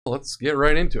let's get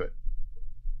right into it.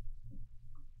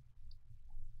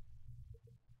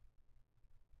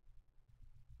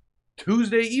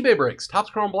 Tuesday eBay breaks. Topps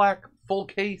Chrome Black full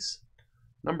case.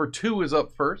 Number 2 is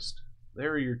up first.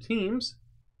 There are your teams.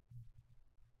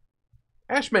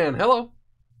 Ashman, hello.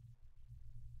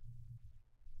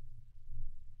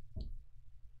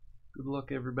 Good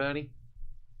luck, everybody.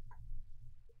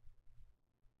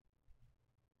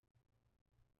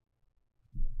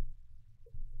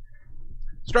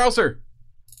 Strausser.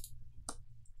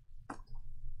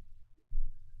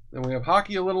 Then we have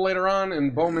hockey a little later on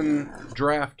and Bowman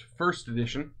Draft First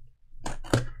Edition.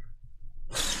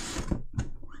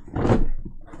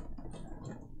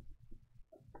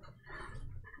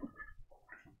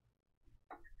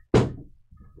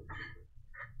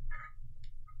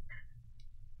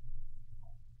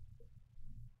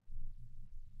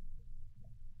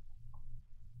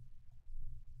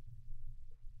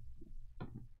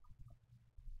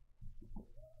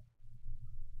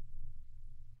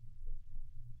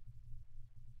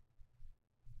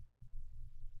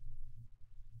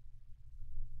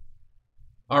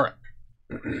 All right.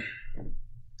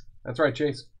 That's right,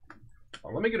 Chase.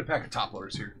 Oh, let me get a pack of top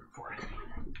loaders here for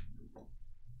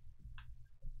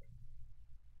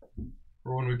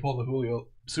when we pull the Julio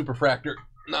Superfractor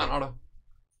non-auto.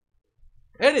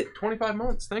 Edit, 25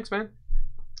 months. Thanks, man.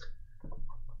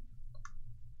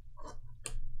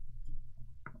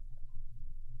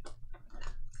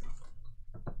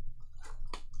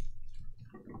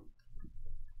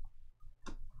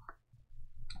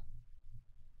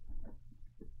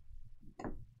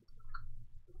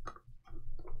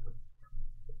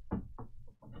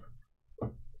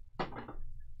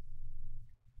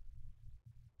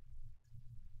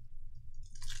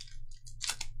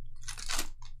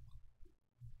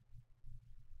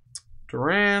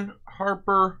 Duran,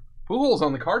 Harper, Pujols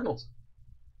on the Cardinals.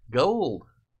 Gold.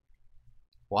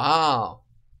 Wow.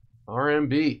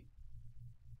 RMB.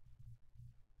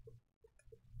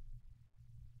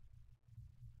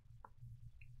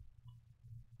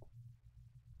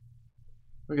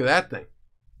 Look at that thing.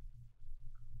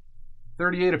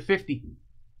 38 of 50.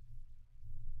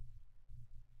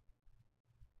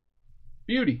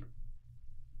 Beauty.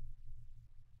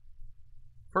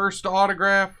 First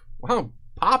autograph. Wow,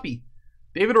 Poppy.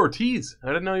 David Ortiz. I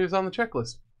didn't know he was on the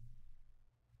checklist.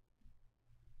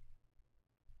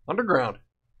 Underground.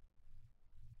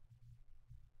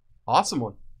 Awesome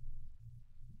one.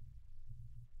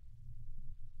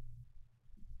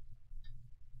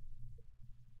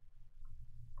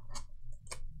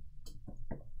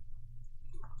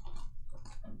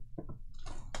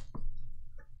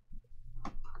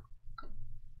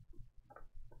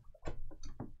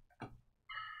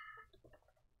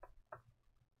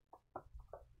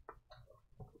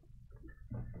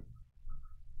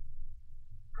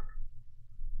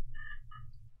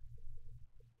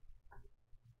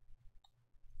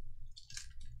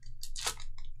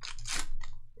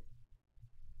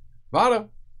 Votto.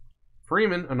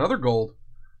 Freeman, another gold.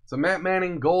 It's a Matt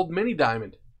Manning gold mini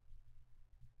diamond.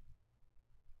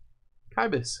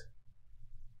 Kybis.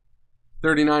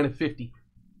 39 of 50.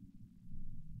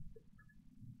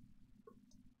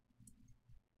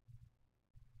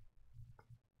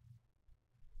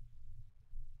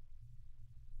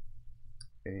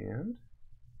 And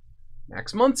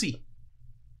Max Muncy.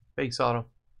 Base auto.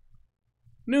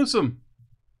 Newsom.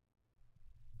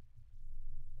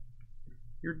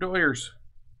 Your Doyers.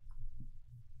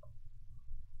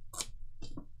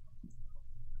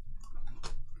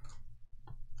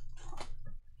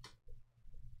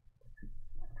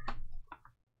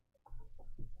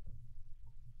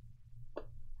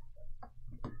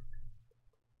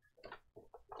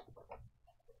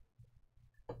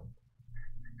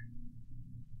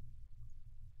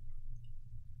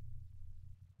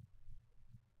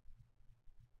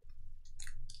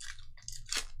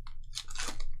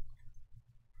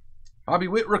 Bobby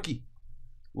Witt rookie.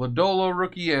 Lodolo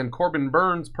rookie and Corbin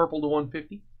Burns purple to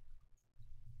 150.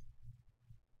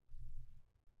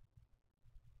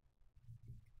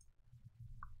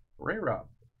 Ray Rob.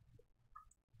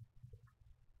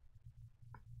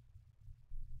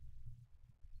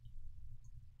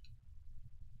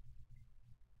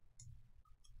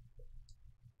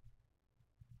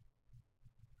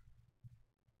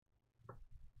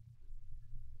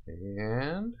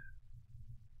 And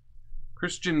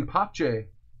Christian Pache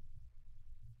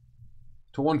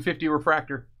to 150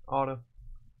 refractor auto.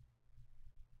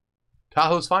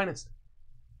 Tahoe's finest.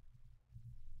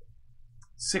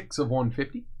 6 of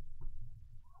 150.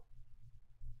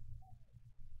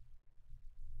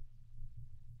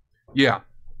 Yeah,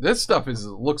 this stuff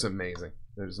looks amazing.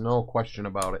 There's no question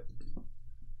about it.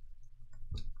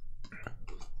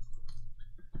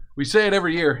 We say it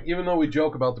every year, even though we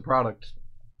joke about the product.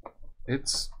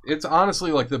 It's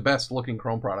honestly like the best looking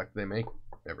Chrome product they make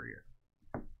every year.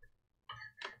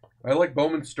 I like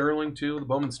Bowman Sterling too. The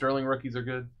Bowman Sterling rookies are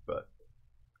good, but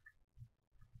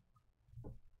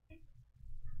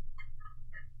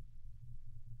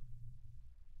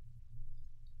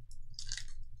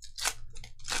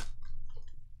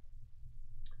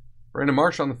Brandon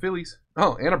Marsh on the Phillies.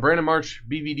 Oh, and a Brandon Marsh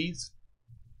BVDs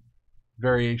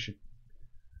variation.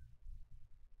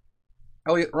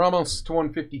 Elliot Ramos to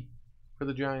 150 for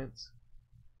the Giants.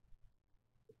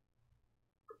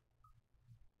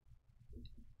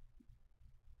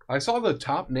 I saw the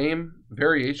top name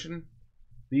variation.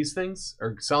 These things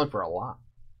are selling for a lot.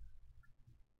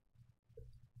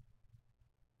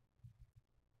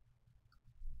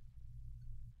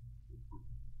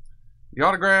 The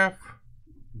autograph,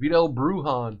 Vidal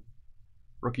Brujan,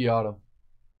 rookie auto.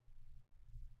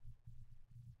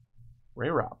 Ray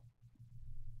Rob.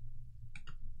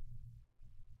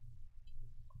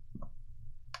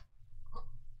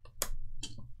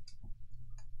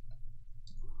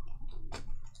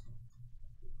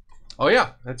 Oh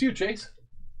yeah, that's you, Chase.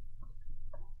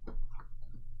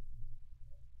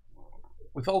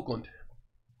 With Oakland.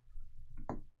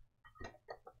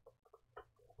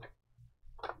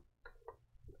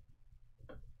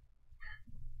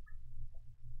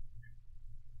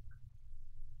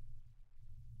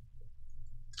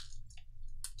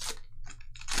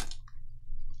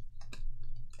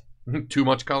 Too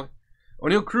much color.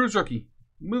 O'Neal Cruz rookie.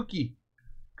 Mookie.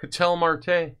 Ketel Marte.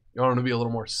 You want him to be a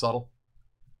little more subtle.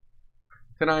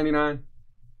 $2.99.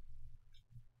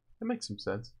 That makes some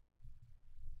sense.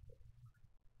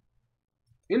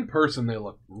 In person, they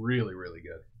look really, really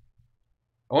good.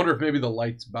 I wonder if maybe the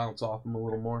lights bounce off them a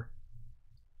little more.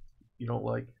 You don't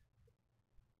like.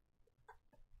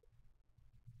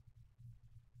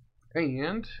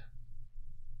 And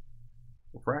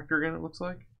refractor again, it looks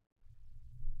like.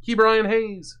 Ke'Bryan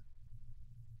Hayes.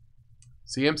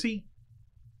 CMC.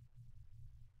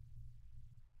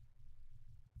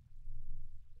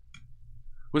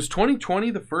 Was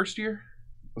 2020 the first year?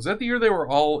 Was that the year they were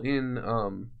all in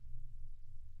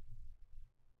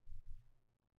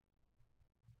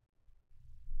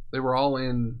they were all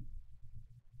in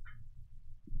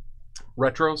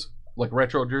retros, like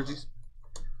retro jerseys?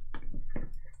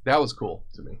 That was cool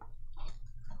to me.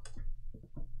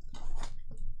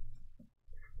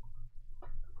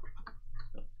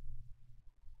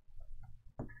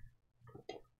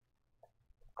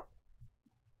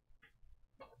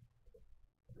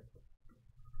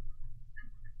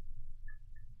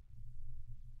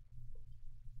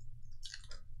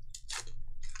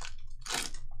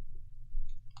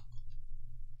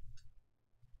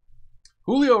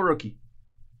 Julio rookie.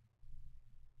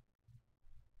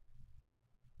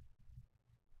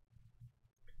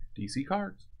 DC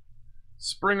cards.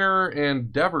 Springer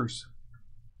and Devers.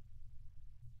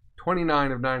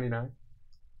 29 of 99.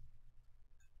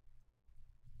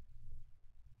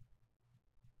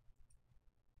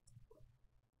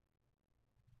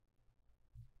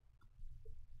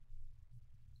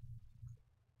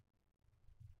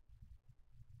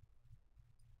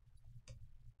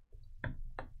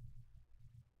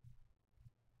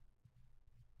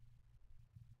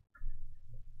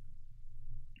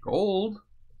 Gold.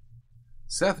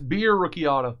 Seth Beer rookie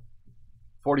auto.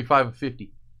 45 of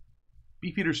 50.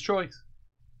 Beefeater's Choice.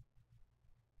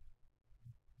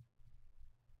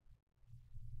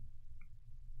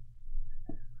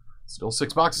 Still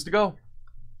 6 boxes to go.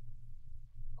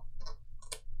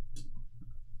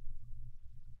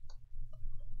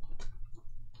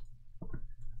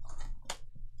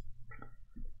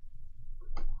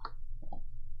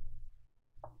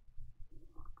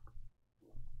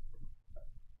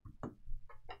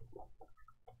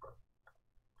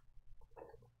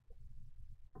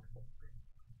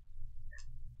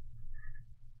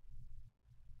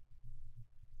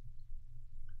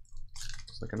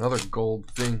 It's like another gold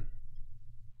thing.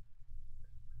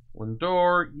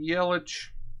 Lindor, Yelich,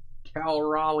 Cal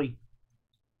Raleigh.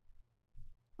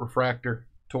 Refractor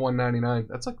to 199.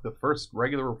 That's like the first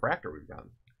regular refractor we've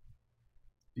gotten.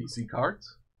 DC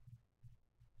cards.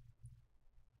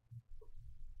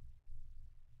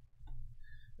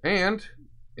 And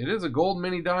it is a gold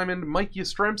mini diamond, Mike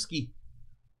Yastrzemski.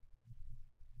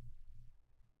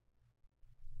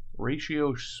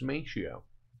 Ratio Smatio.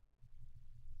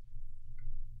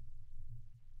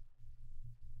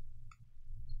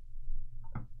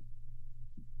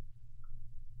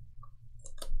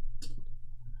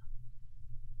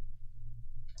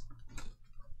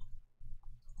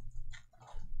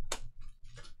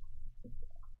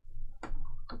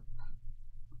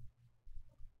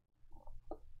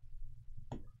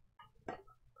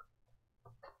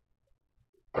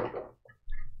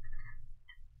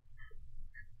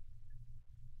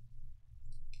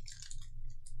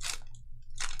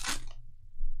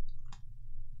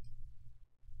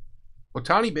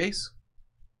 Ohtani base.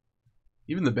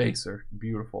 Even the base are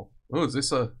beautiful. Oh, is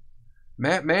this a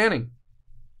Matt Manning?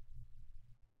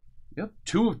 Yep,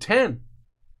 2 of 10.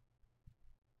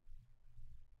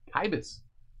 Kibis.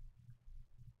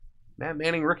 Matt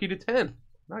Manning rookie to 10.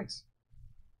 Nice.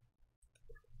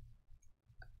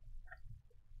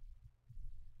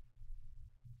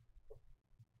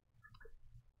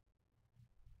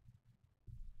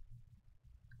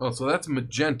 Oh, so that's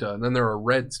magenta, and then there are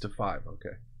reds to 5.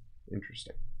 Okay.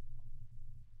 Interesting.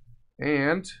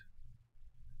 And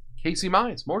Casey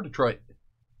Mize, more Detroit.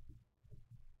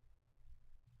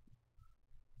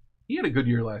 He had a good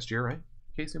year last year, right?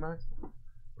 Casey Mize?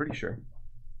 Pretty sure.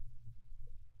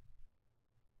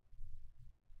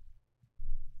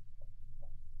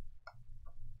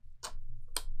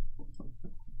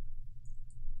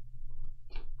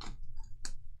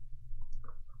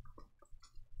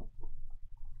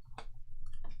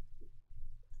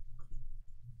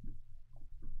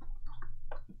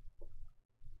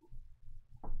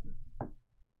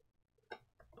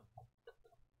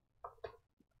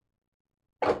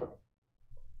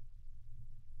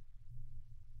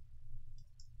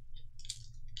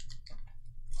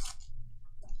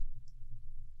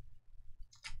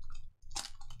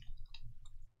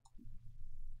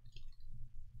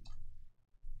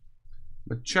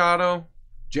 Machado,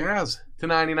 Jazz to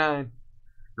 99,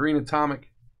 Green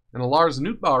Atomic, and a Lars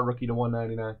Nootbaar rookie to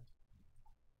 199.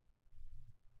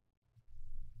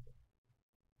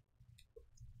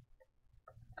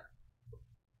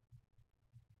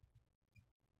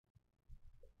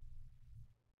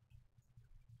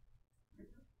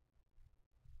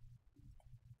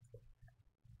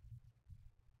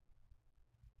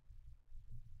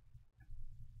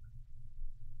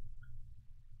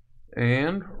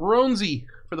 And Ronzi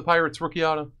for the Pirates rookie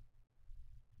auto.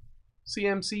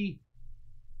 CMC.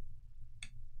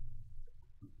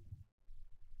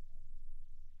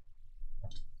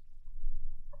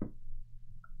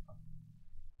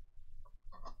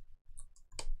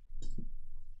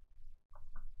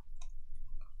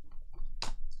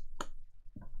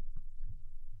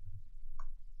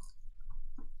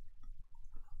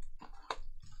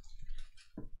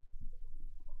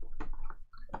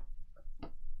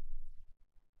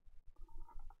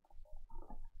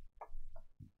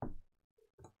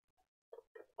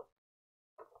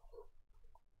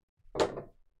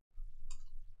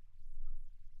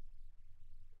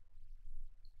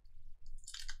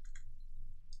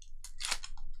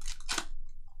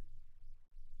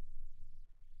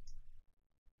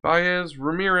 Baez,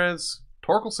 Ramirez,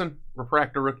 Torkelson,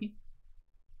 refractor rookie.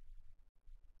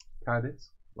 Kibis.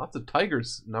 Lots of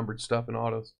Tigers numbered stuff in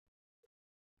autos.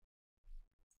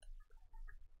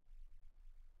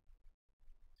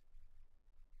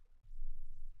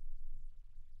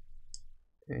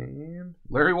 And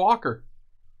Larry Walker.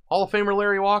 Hall of Famer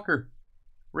Larry Walker.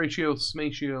 Ratio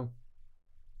Smatio.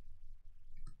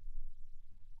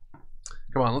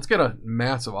 Come on, let's get a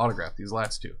massive autograph, these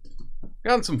last two.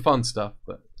 Gotten some fun stuff,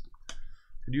 but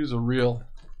could use a real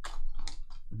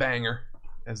banger,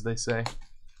 as they say.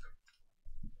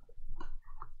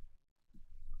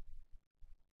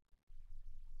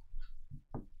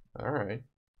 All right.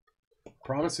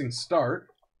 Promising start.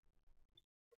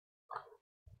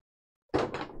 You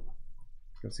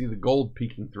can see the gold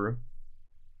peeking through.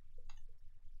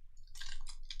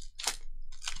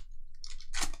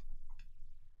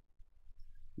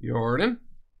 Jordan,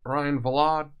 Ryan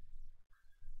Vilade,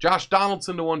 Josh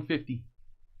Donaldson to 150.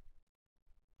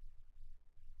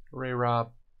 Ray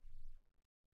Rob.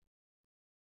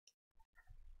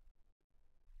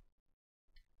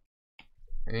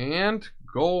 And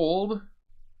gold.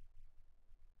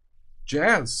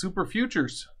 Jazz Super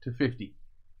Futures to 50.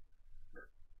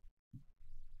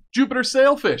 Jupiter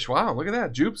Sailfish. Wow, look at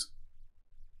that. Jupes.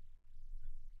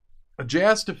 A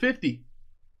Jazz to 50.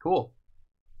 Cool.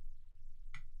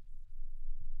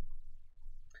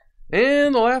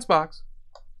 And the last box.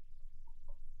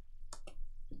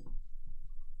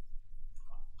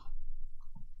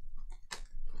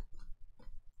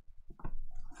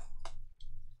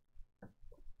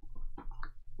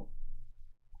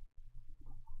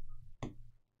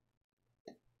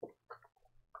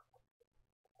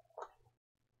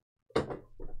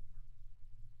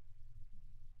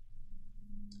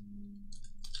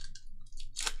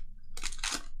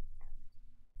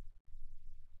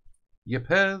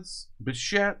 Yepez,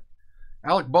 Bichette,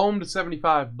 Alec Boehm to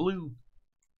 75, blue.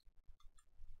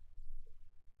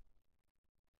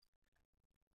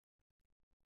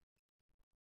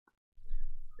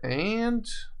 And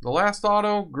the last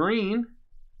auto, green,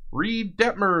 Reed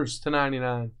Detmers to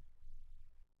 99.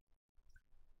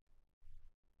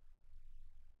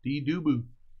 D. Dubu.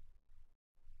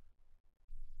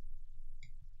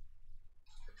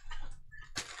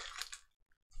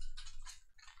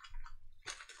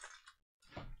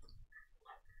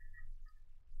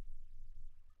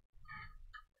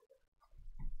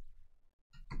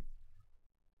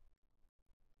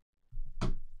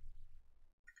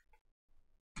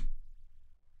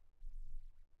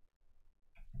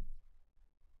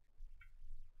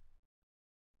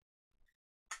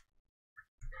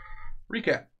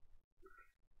 Recap.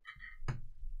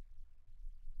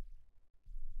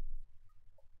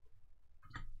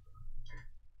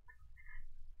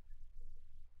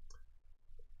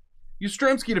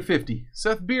 Yastrzemski to 50.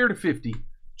 Seth Beer to 50.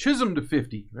 Chisholm to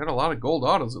 50. We had a lot of gold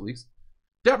autos at least.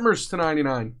 Detmers to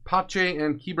 99. Pache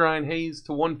and Ke'Bryan Hayes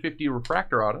to 150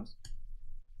 refractor autos.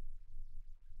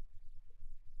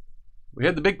 We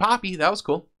had the Big Poppy. That was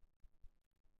cool.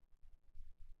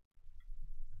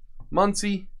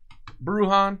 Muncy,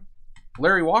 Bruhan,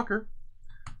 Larry Walker,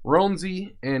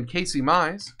 Ronzi, and Casey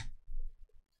Mize.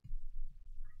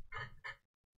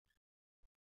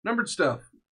 Numbered stuff.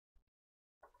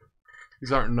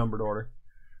 These aren't in numbered order.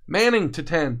 Manning to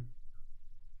 10.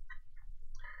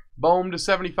 Bohm to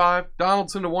 75.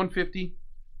 Donaldson to 150.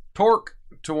 Torque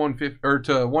to 150 or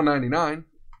to 199.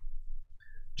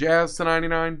 Jazz to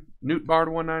 99. Nootbaar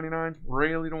to 199.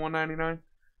 Rayleigh to 199.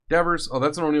 Devers. Oh,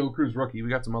 that's an O'Neal Cruz rookie. We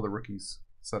got some other rookies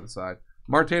set aside.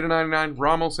 Marte to 99.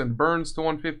 Ramos and Burns to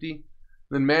 150.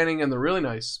 Then Manning and the really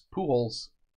nice Pujols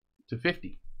to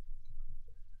 50.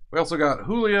 We also got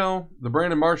Julio, the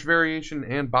Brandon Marsh variation,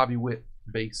 and Bobby Witt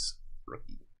base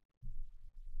rookie.